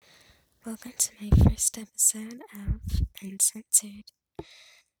Welcome to my first episode of Uncensored.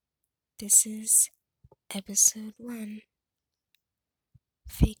 This is episode 1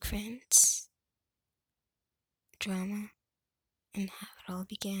 Fake Friends, Drama, and How It All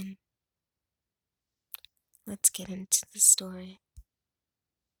Began. Let's get into the story.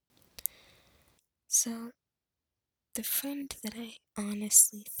 So, the friend that I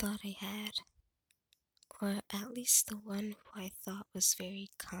honestly thought I had, or at least the one who I thought was very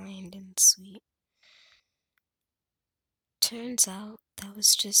kind and sweet, turns out that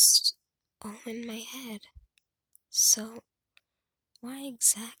was just all in my head. So, why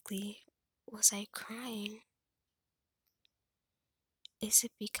exactly was I crying? Is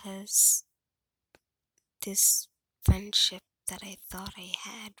it because this friendship that I thought I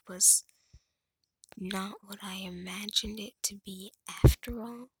had was not what I imagined it to be after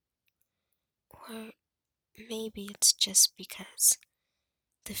all? Or maybe it's just because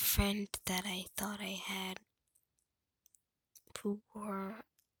the friend that I thought I had, who wore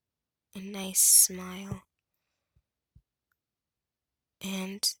a nice smile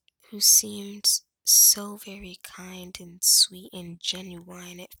and who seemed so very kind and sweet and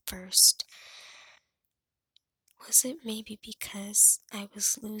genuine at first, was it maybe because I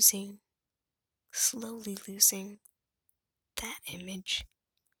was slowly losing that image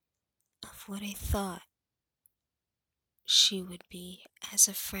of what I thought she would be as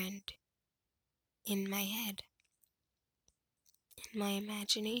a friend in my head, in my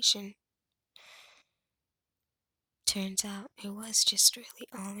imagination? Turns out it was just really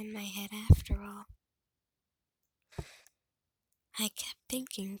all in my head after all. I kept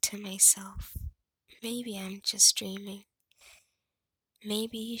thinking to myself, maybe I'm just dreaming.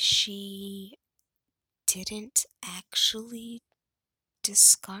 Maybe she didn't actually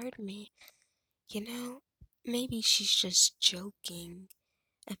discard me. Maybe she's just joking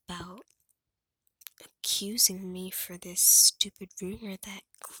about accusing me for this stupid rumor that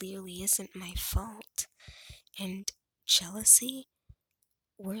clearly isn't my fault. And jealousy?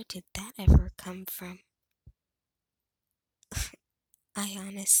 Where did that ever come from? I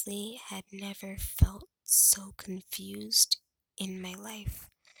honestly had never felt so confused in my life.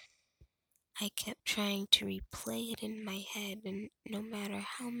 I kept trying to replay it in my head, and no matter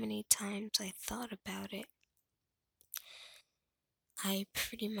how many times I thought about it, I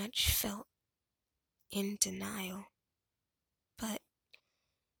pretty much felt in denial. But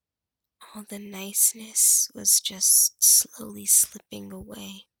all the niceness was just slowly slipping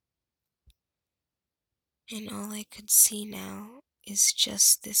away. And all I could see now is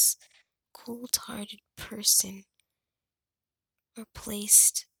just this cold hearted person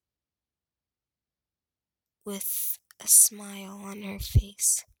replaced with a smile on her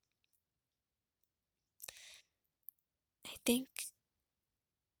face. I think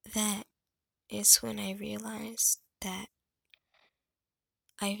that is when I realized that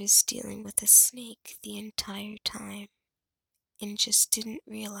I was dealing with a snake the entire time and just didn't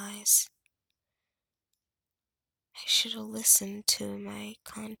realize. I should have listened to my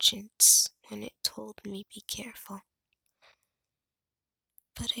conscience when it told me be careful.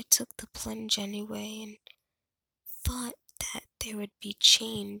 But I took the plunge anyway and thought that there would be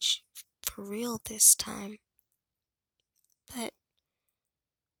change for real this time. But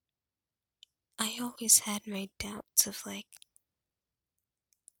I always had my doubts of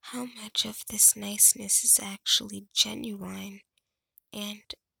how much of this niceness is actually genuine and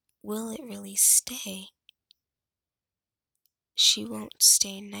will it really stay? She won't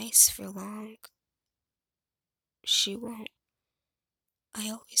stay nice for long. She won't. I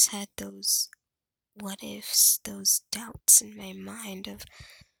always had those what ifs, those doubts in my mind of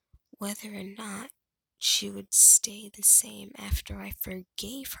whether or not she would stay the same after I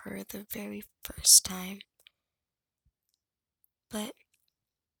forgave her the very first time. But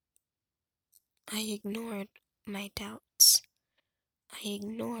I ignored my doubts. I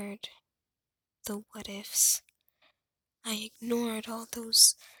ignored the what ifs. I ignored all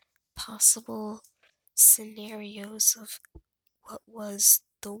those possible scenarios of what was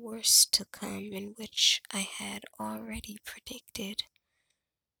the worst to come, in which I had already predicted.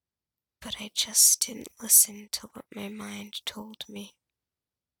 But I just didn't listen to what my mind told me.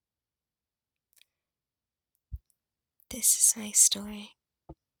 This is my story.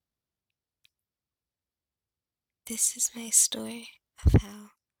 This is my story of how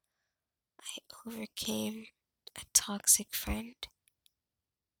I overcame a toxic friend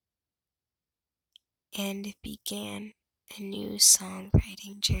and began a new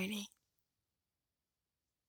songwriting journey.